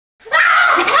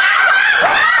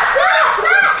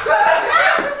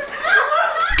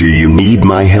Do you need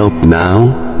my help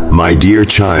now? My dear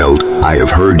child, I have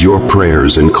heard your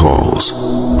prayers and calls.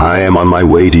 I am on my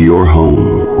way to your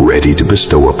home, ready to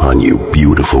bestow upon you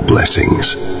beautiful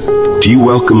blessings. Do you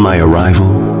welcome my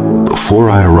arrival? Before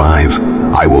I arrive,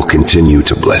 I will continue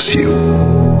to bless you.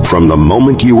 From the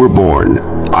moment you were born,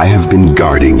 I have been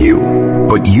guarding you,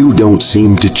 but you don't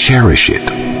seem to cherish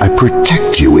it. I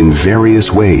protect you in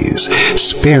various ways,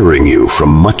 sparing you from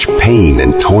much pain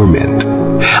and torment.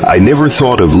 I never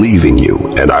thought of leaving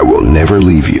you, and I will never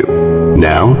leave you.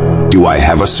 Now, do I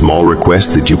have a small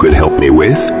request that you could help me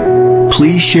with?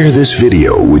 Please share this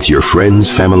video with your friends,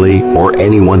 family, or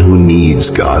anyone who needs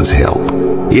God's help.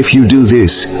 If you do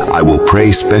this, I will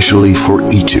pray specially for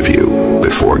each of you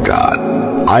before God.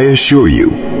 I assure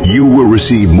you, you will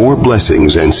receive more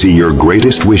blessings and see your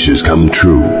greatest wishes come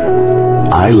true.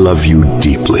 I love you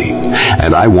deeply,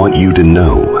 and I want you to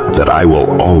know that I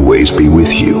will always be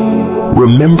with you.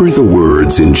 Remember the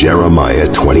words in Jeremiah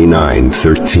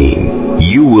 29:13.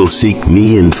 You will seek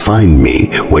me and find me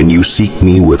when you seek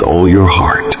me with all your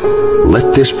heart.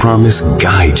 Let this promise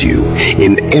guide you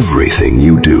in everything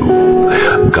you do.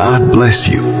 God bless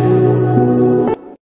you.